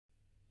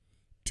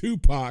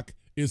Tupac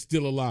is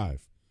still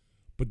alive.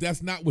 But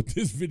that's not what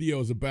this video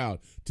is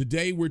about.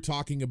 Today, we're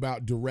talking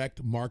about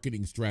direct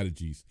marketing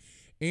strategies.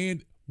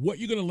 And what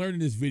you're going to learn in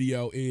this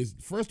video is,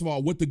 first of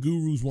all, what the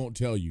gurus won't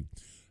tell you.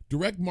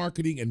 Direct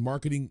marketing and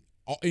marketing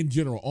in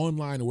general,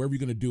 online or wherever you're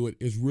going to do it,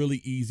 is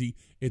really easy.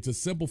 It's a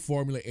simple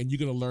formula, and you're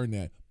going to learn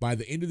that. By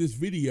the end of this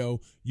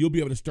video, you'll be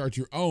able to start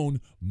your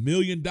own $1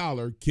 million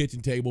kitchen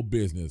table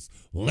business.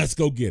 Let's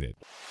go get it.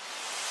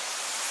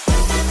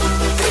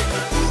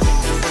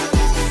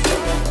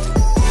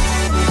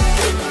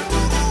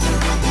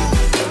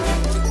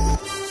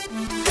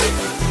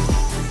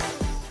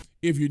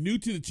 If you're new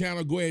to the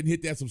channel, go ahead and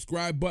hit that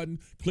subscribe button,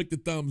 click the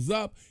thumbs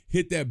up,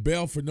 hit that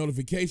bell for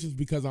notifications,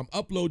 because I'm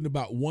uploading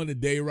about one a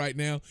day right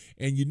now,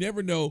 and you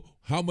never know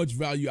how much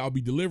value I'll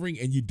be delivering,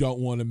 and you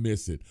don't want to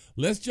miss it.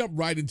 Let's jump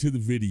right into the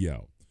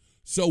video.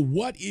 So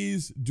what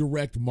is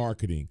direct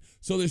marketing?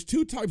 So there's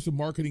two types of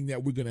marketing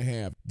that we're going to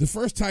have. The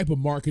first type of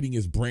marketing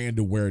is brand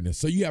awareness.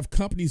 So you have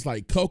companies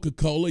like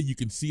Coca-Cola, you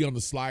can see on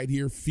the slide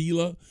here,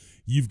 Fila.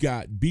 You've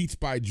got Beats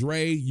by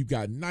Dre, you've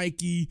got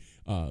Nike,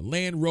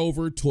 Land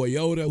Rover,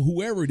 Toyota,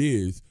 whoever it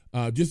is.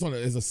 Just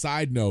as a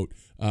side note,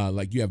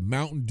 like you have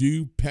Mountain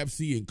Dew,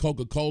 Pepsi, and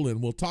Coca-Cola,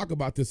 and we'll talk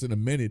about this in a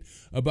minute,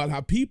 about how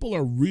people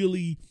are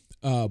really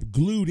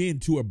glued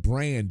into a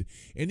brand.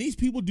 And these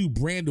people do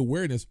brand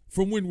awareness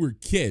from when we're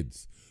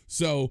kids.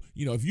 So,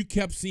 you know, if you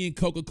kept seeing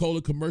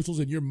Coca-Cola commercials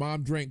and your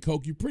mom drank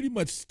Coke, you pretty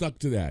much stuck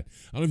to that.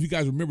 I don't know if you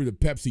guys remember the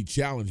Pepsi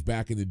challenge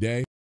back in the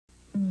day.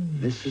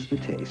 This is the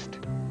taste.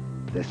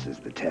 This is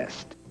the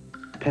test.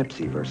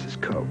 Pepsi versus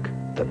Coke,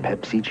 the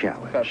Pepsi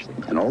Challenge.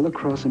 Pepsi. And all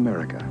across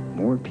America,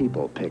 more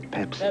people pick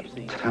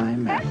Pepsi.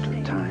 Time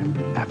after time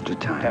after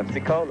time.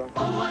 Pepsi-Cola.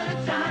 Oh, what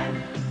a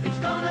time. It's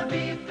gonna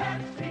be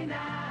Pepsi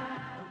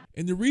now.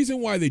 And the reason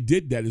why they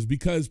did that is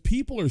because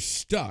people are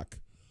stuck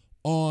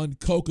on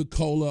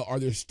Coca-Cola or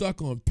they're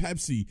stuck on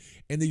Pepsi,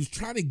 and they're just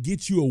trying to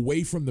get you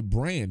away from the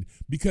brand,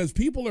 because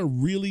people are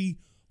really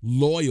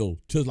loyal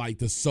to like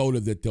the soda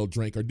that they'll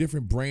drink or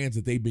different brands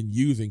that they've been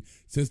using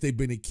since they've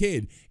been a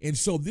kid. And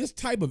so this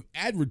type of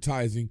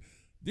advertising,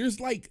 there's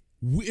like,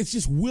 it's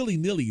just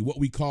willy-nilly what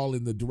we call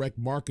in the direct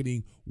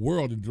marketing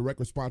world and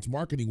direct response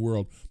marketing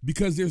world,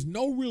 because there's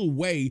no real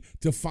way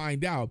to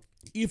find out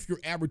if your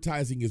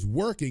advertising is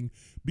working,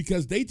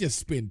 because they just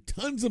spend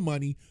tons of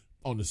money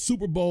on the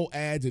Super Bowl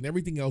ads and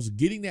everything else,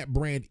 getting that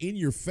brand in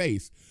your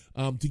face.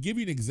 To give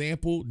you an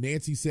example,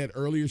 Nancy said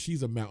earlier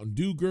she's a Mountain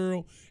Dew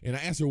girl, and I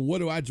asked her, what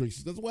do I drink?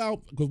 She says,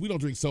 well, because we don't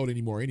drink soda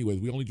anymore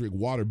anyways, we only drink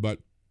water, but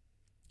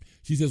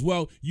she says,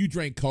 well, you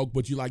drank Coke,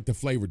 but you like the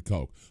flavored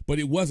Coke. But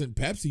it wasn't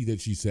Pepsi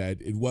that she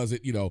said. It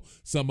wasn't, you know,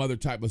 some other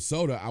type of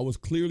soda. I was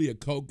clearly a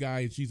Coke guy,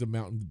 and she's a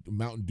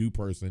Mountain Dew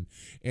person.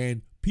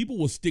 And people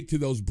will stick to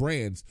those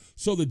brands.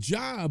 So the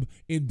job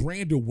in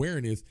brand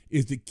awareness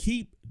is to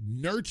keep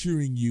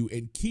nurturing you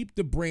and keep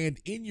the brand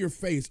in your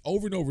face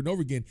over and over and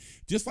over again.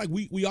 Just like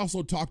we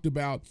also talked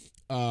about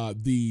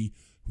the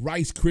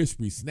Rice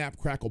Krispies, Snap,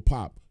 Crackle,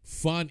 Pop.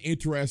 Fun,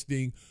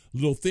 interesting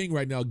little thing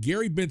right now.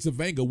 Gary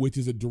Bencivenga, which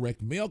is a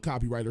direct mail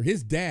copywriter,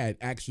 his dad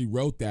actually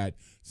wrote that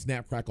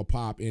Snap, Crackle,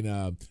 Pop in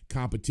a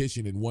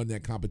competition and won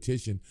that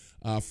competition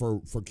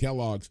for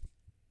Kellogg's.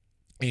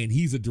 And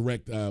he's a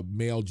direct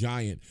mail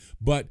giant.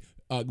 But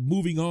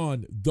moving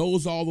on,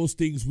 all those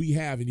things we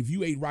have. And if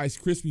you ate Rice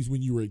Krispies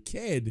when you were a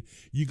kid,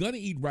 you're going to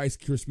eat Rice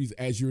Krispies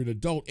as you're an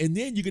adult. And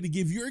then you're going to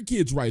give your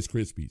kids Rice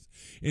Krispies.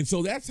 And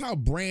so that's how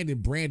brand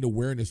and brand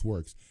awareness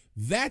works.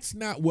 That's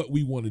not what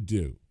we want to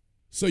do.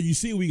 So you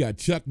see, we got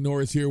Chuck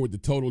Norris here with the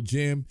Total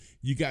Gym.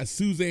 You got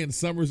Suzanne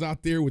Summers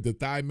out there with the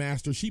Thigh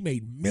Master. She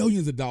made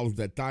millions of dollars with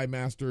that Thigh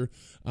Master.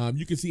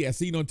 You can see, as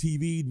seen on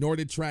TV,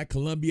 Nordic Track,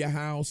 Columbia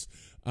House,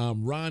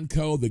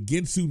 Ronco, the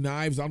Ginsu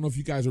knives. I don't know if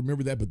you guys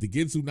remember that, but the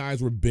Ginsu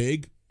knives were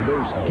big.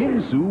 There's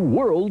Ginsu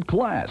World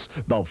Class,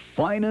 the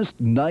finest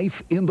knife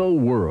in the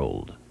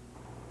world.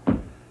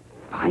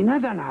 Finer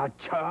than our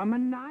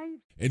German knife?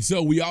 And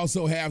so we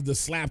also have the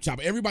Slap Chop.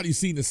 Everybody's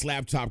seen the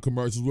Slap Chop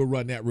commercials. We'll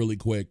run that really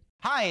quick.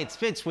 Hi, it's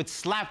Fitz with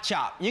Slap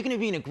Chop. You're gonna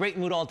be in a great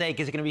mood all day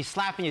because you're gonna be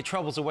slapping your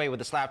troubles away with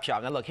the Slap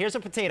Chop. Now look, here's a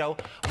potato.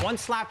 One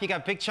slap, you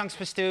got big chunks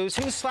for stews.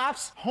 Two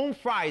slaps, home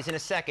fries in a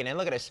second. And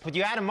look at this, but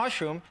you add a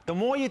mushroom, the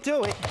more you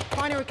do it, the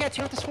finer it gets.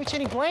 You don't have to switch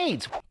any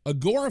blades.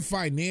 Agora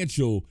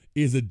Financial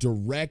is a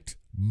direct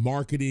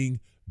marketing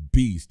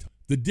beast.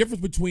 The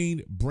difference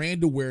between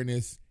brand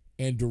awareness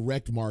and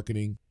direct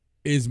marketing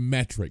is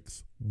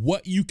metrics.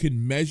 What you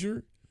can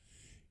measure.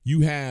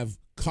 You have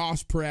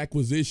cost per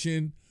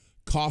acquisition,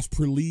 cost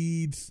per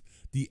leads,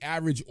 the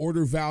average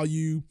order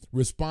value,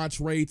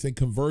 response rates, and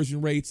conversion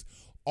rates.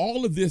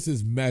 All of this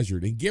is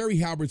measured. And Gary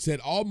Halbert said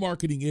all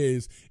marketing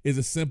is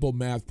a simple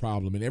math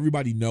problem, and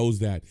everybody knows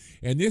that.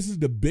 And this is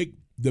the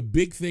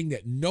big thing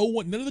that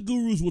none of the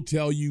gurus will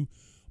tell you.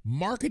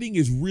 Marketing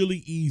is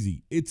really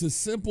easy. It's a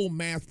simple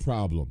math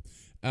problem.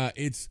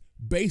 It's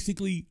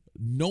basically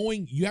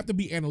knowing, you have to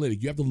be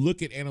analytic. You have to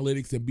look at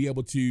analytics and be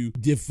able to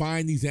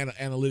define these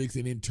analytics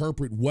and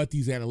interpret what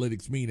these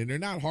analytics mean. And they're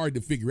not hard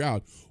to figure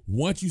out.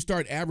 Once you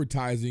start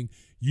advertising,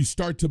 you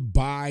start to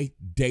buy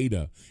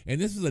data. And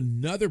this is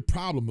another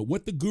problem.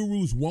 What the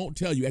gurus won't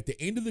tell you, at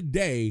the end of the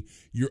day,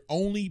 you're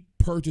only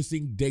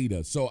purchasing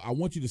data. So I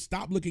want you to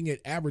stop looking at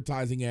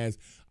advertising as,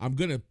 I'm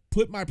going to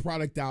put my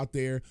product out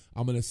there,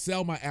 I'm going to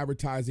sell my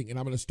advertising, and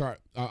I'm going to start,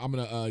 I'm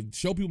going to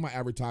show people my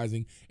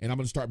advertising, and I'm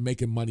going to start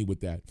making money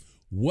with that.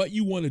 What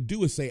you want to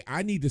do is say,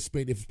 I need to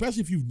spend,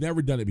 especially if you've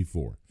never done it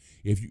before.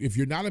 If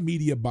you're not a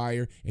media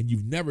buyer and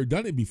you've never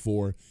done it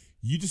before,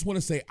 you just want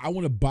to say, I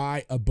want to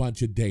buy a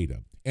bunch of data.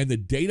 And the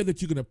data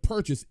that you're going to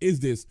purchase is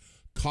this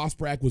cost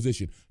per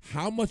acquisition.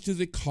 How much does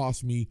it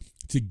cost me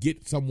to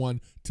get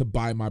someone to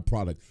buy my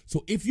product?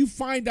 So if you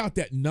find out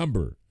that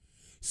number,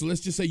 so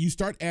let's just say you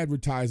start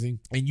advertising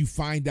and you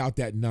find out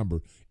that number.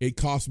 It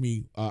cost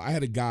me, I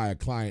had a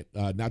client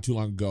not too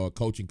long ago, a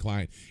coaching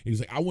client, and he's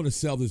like, I want to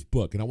sell this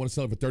book and I want to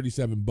sell it for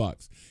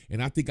 $37.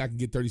 And I think I can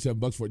get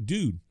 $37 for it.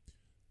 Dude,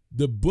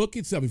 the book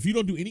itself, if you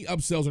don't do any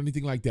upsells or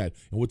anything like that,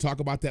 and we'll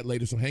talk about that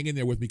later, so hang in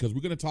there with me because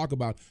we're going to talk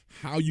about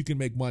how you can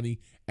make money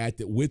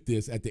with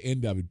this at the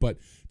end of it. But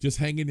just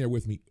hang in there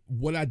with me.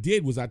 What I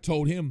did was I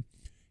told him,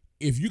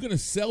 if you're going to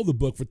sell the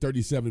book for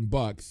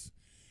 $37,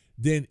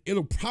 then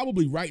it'll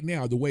probably, right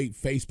now, the way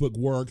Facebook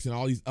works and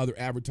all these other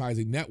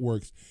advertising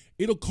networks,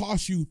 it'll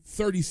cost you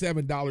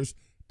 $37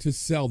 to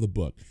sell the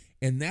book.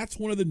 And that's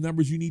one of the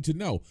numbers you need to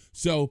know.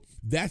 So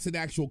that's an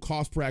actual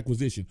cost per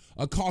acquisition.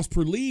 A cost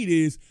per lead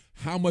is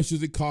how much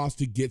does it cost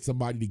to get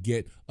somebody to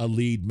get a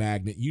lead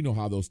magnet? You know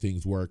how those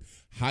things work.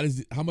 How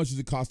much does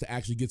it cost to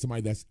actually get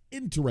somebody that's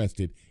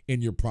interested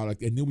in your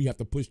product? And then we have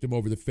to push them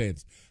over the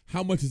fence.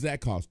 How much does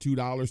that cost? $2,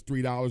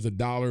 $3,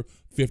 $1,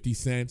 50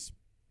 cents.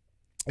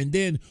 And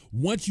then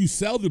once you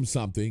sell them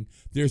something,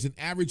 there's an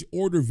average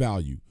order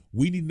value.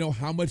 We need to know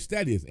how much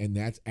that is, and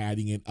that's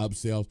adding in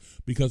upsells,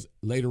 because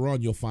later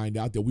on you'll find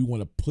out that we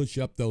want to push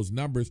up those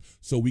numbers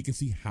so we can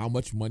see how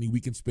much money we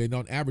can spend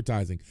on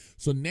advertising.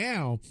 So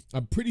now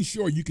I'm pretty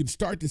sure you can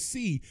start to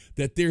see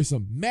that there's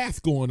some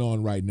math going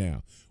on right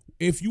now.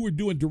 If you were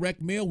doing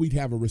direct mail, we'd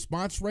have a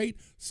response rate.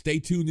 Stay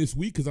tuned this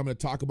week because I'm going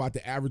to talk about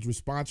the average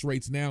response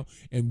rates now,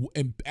 and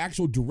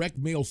actual direct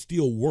mail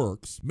still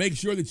works. Make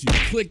sure that you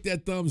click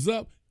that thumbs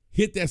up,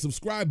 hit that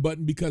subscribe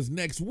button, because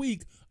next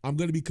week I'm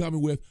going to be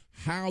coming with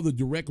how the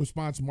direct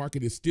response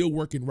market is still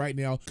working right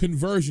now.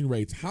 Conversion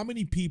rates, how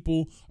many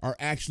people are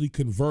actually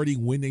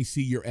converting when they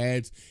see your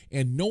ads,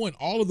 and knowing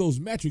all of those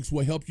metrics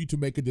will help you to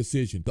make a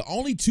decision. The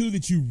only two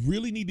that you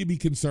really need to be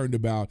concerned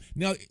about,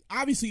 now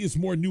obviously it's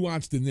more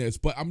nuanced than this,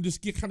 but I'm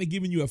just kind of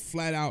giving you a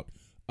flat out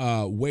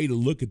way to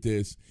look at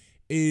this,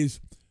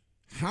 is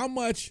how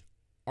much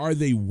are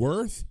they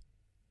worth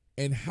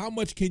and how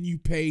much can you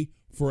pay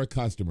for a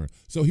customer.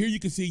 So here you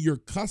can see your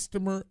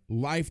customer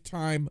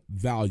lifetime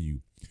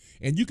value.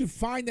 And you can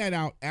find that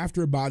out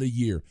after about a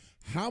year.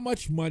 How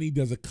much money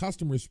does a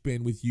customer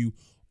spend with you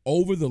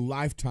over the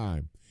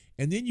lifetime?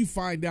 And then you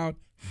find out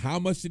how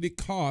much did it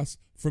cost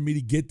for me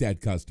to get that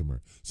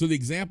customer. So the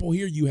example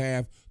here, you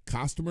have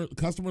customer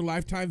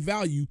lifetime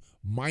value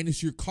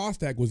minus your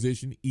cost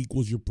acquisition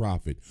equals your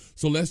profit.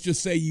 So let's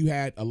just say you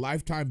had a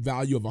lifetime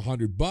value of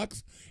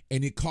 $100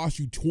 and it cost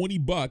you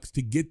 $20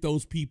 to get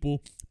those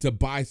people to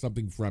buy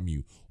something from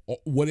you.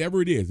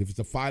 Whatever it is, if it's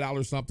a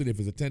 $5 something, if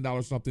it's a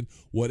 $10 something,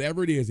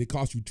 whatever it is, it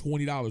costs you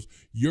 $20.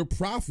 Your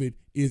profit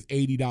is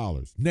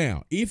 $80.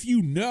 Now, if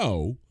you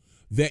know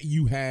that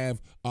you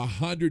have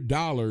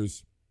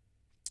 $100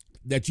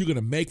 that you're going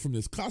to make from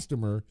this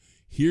customer,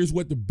 here's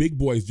what the big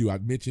boys do. I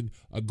mentioned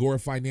Agora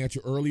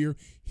Financial earlier.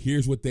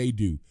 Here's what they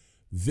do.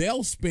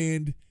 They'll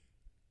spend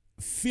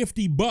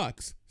 $50,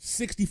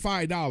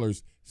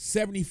 $65,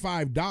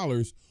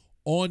 $75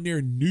 on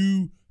their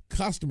new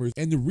customers.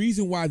 And the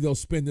reason why they'll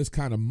spend this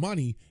kind of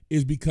money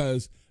is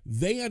because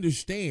they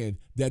understand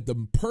that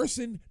the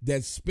person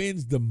that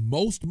spends the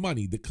most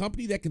money, the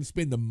company that can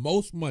spend the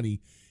most money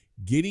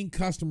getting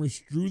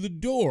customers through the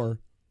door,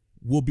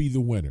 will be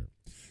the winner.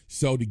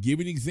 So to give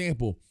an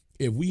example,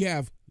 if we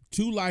have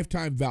two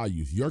lifetime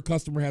values, your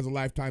customer has a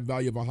lifetime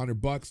value of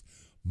 $100,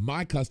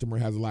 my customer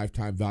has a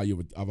lifetime value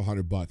of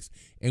 $100,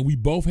 and we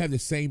both have the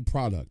same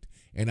product,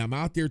 and I'm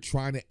out there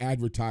trying to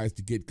advertise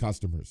to get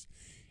customers,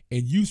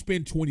 and you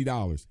spend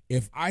 $20.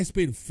 If I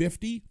spend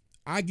 $50,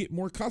 I get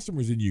more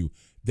customers than you.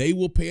 They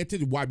will pay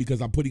attention. Why?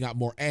 Because I'm putting out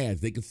more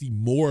ads. They can see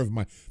more of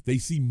my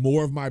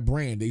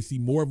brand. They see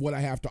more of what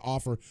I have to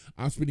offer.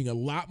 I'm spending a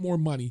lot more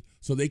money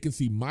so they can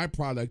see my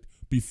product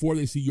before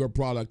they see your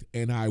product,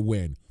 and I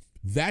win.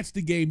 That's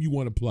the game you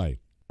want to play.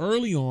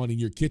 Early on in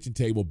your kitchen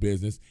table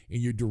business,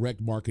 in your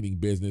direct marketing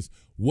business,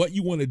 what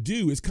you want to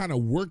do is kind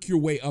of work your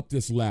way up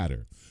this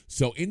ladder.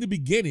 So in the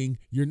beginning,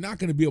 you're not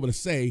going to be able to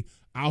say,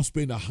 I'll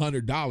spend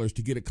 $100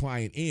 to get a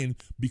client in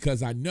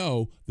because I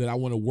know that I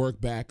want to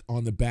work back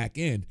on the back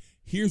end.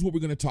 Here's what we're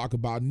going to talk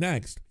about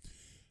next.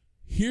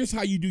 Here's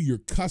how you do your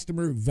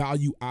customer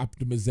value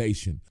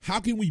optimization.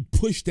 How can we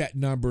push that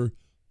number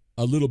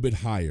a little bit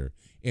higher?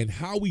 And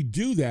how we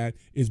do that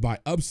is by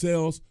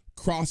upsells,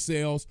 cross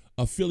sales,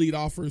 affiliate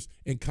offers,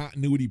 and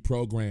continuity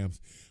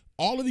programs.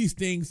 All of these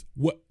things,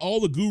 what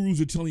all the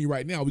gurus are telling you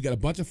right now, we got a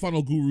bunch of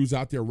funnel gurus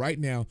out there right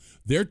now.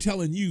 They're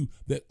telling you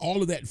that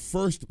all of that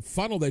first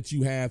funnel that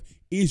you have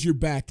is your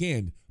back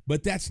end,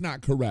 but that's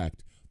not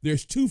correct.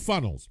 There's 2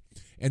 funnels,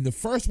 and the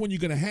first one you're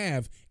going to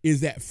have is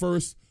that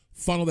first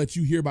funnel that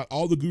you hear about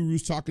all the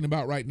gurus talking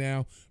about right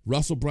now.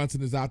 Russell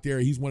Brunson is out there.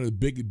 He's one of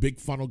the big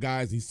funnel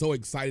guys. He's so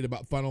excited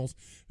about funnels.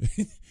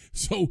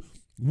 So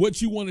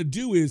what you want to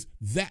do is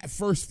that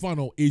first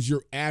funnel is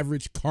your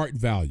average cart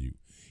value.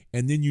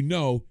 And then you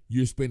know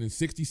you're spending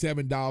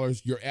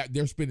 $67.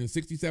 They're spending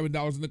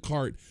 $67 in the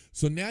cart.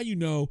 So now you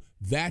know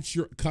that's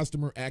your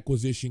customer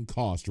acquisition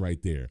cost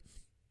right there.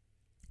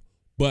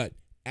 But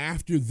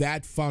after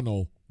that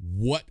funnel,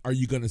 what are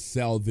you going to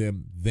sell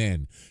them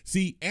then?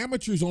 See,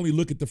 amateurs only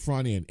look at the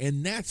front end,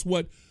 and that's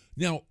what.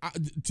 Now,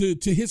 to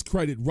his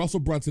credit, Russell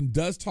Brunson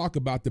does talk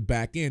about the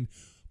back end,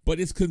 but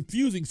it's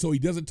confusing, so he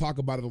doesn't talk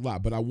about it a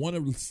lot. But I want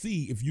to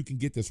see if you can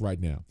get this right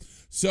now.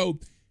 So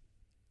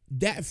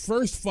that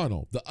first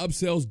funnel, the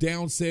upsells,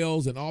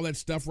 downsells, and all that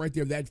stuff right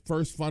there, that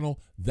first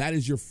funnel, that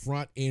is your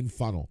front end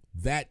funnel.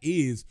 That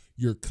is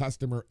your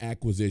customer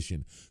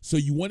acquisition. So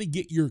you want to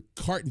get your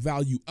cart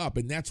value up,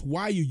 and that's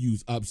why you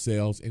use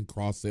upsells and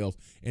cross sales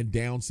and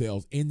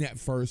downsells in that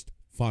first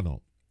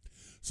funnel.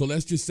 So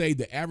let's just say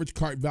the average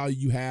cart value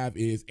you have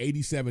is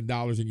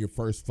 $87 in your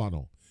first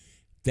funnel.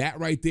 That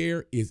right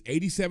there is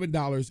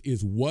 $87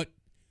 is what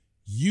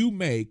you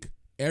make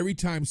every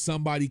time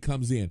somebody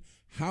comes in.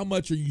 How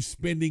much are you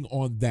spending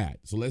on that?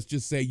 So let's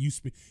just say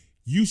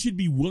you should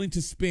be willing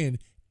to spend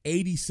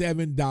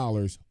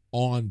 $87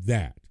 on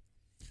that.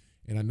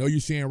 And I know you're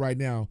saying right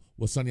now,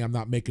 well, Sonny, I'm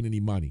not making any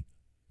money.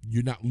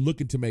 You're not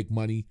looking to make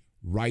money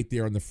right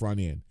there on the front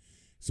end.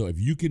 So if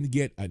you can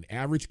get an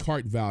average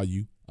cart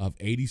value of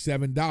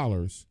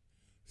 $87,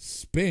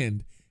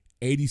 spend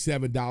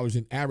 $87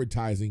 in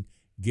advertising,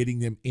 getting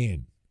them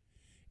in.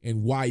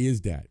 And why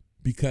is that?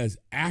 Because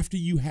after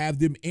you have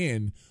them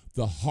in,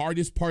 the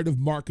hardest part of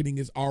marketing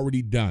is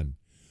already done.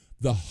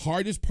 The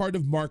hardest part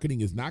of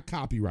marketing is not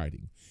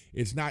copywriting.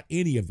 It's not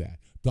any of that.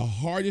 The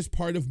hardest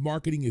part of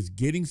marketing is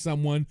getting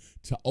someone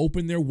to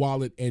open their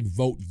wallet and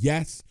vote,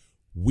 yes,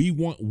 we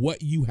want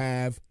what you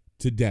have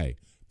today.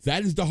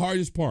 That is the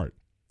hardest part.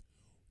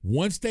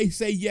 Once they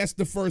say yes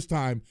the first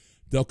time,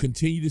 they'll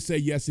continue to say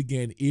yes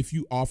again if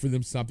you offer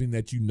them something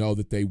that you know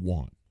that they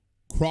want.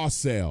 Cross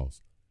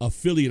sales,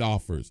 affiliate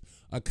offers.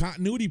 A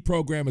continuity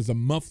program is a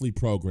monthly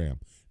program.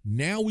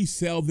 Now we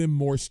sell them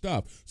more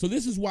stuff. So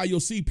this is why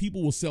you'll see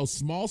people will sell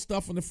small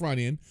stuff on the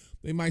front end.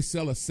 They might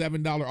sell a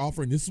 $7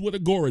 offer, and this is what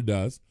Agora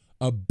does,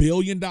 a $1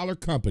 billion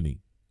company.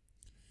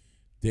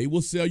 They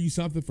will sell you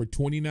something for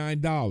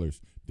 $29.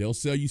 They'll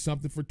sell you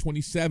something for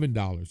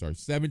 $27 or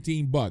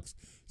 $17,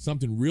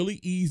 something really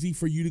easy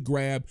for you to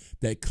grab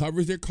that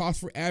covers their cost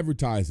for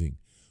advertising.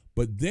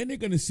 But then they're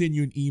going to send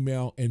you an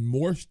email and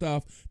more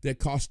stuff that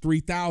costs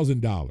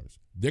 $3,000.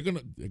 They're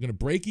gonna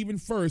break even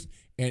first,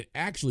 and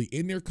actually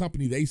in their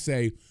company they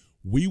say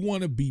we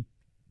want to be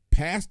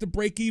past the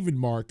break even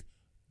mark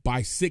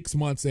by 6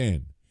 months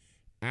in.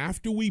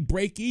 After we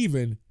break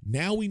even,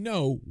 now we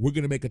know we're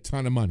going to make a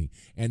ton of money,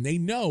 and they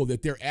know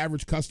that their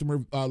average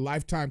customer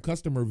lifetime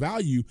customer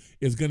value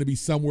is going to be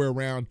somewhere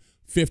around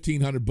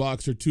 $1,500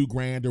 or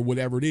 $2,000 or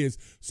whatever it is.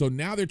 So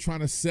now they're trying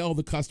to sell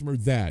the customer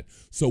that.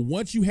 So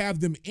once you have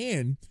them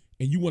in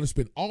and you want to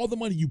spend all the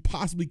money you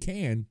possibly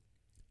can,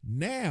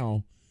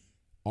 now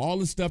all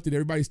the stuff that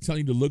everybody's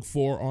telling you to look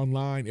for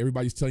online,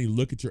 everybody's telling you to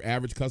look at your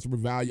average customer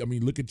value. I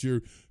mean, look at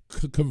your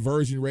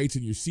conversion rates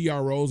and your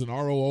CROs and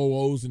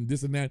ROOs and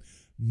this and that.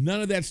 None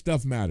of that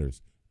stuff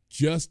matters.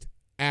 Just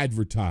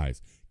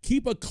advertise.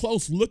 Keep a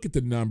close look at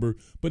the number,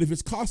 but if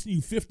it's costing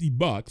you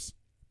 $50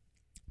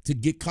 to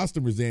get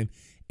customers in,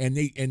 and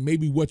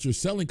maybe what you're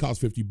selling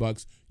costs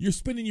 $50, you're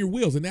spinning your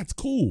wheels, and that's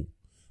cool.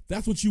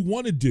 That's what you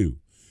want to do.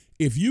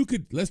 If you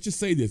could, let's just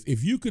say this,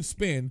 if you could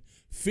spend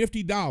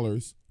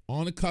 $50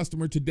 on a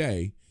customer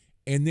today,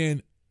 and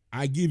then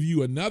I give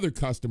you another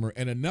customer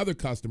and another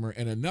customer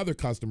and another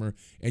customer,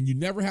 and you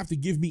never have to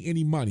give me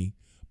any money,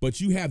 but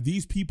you have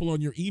these people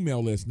on your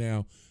email list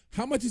now,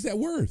 how much is that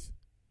worth?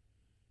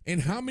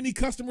 And how many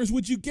customers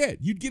would you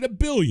get? You'd get 1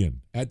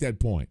 billion at that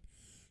point.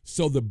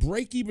 So the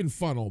break-even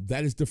funnel,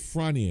 that is the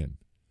front end.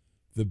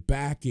 The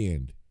back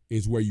end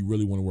is where you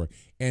really want to work.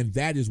 And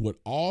that is what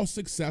all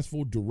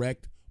successful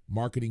direct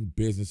marketing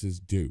businesses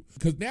do.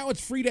 Because now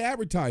it's free to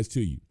advertise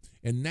to you.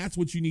 And that's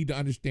what you need to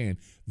understand.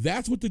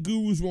 That's what the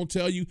gurus won't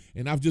tell you,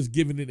 and I've just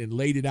given it and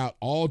laid it out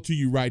all to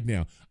you right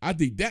now. I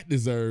think that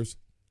deserves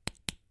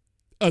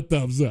a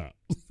thumbs up.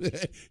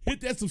 Hit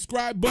that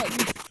subscribe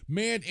button,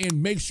 man,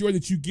 and make sure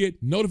that you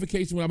get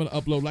notification when I'm going to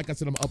upload. Like I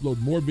said, I'm going to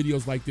upload more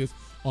videos like this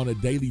on a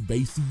daily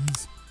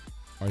basis.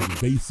 Or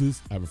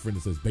basis. I have a friend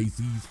that says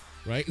bases,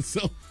 right?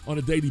 So on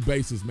a daily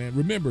basis, man.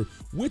 Remember,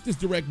 with this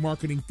direct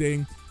marketing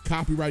thing,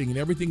 copywriting and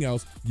everything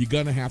else, you're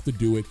going to have to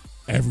do it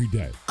every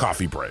day.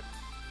 Coffee break.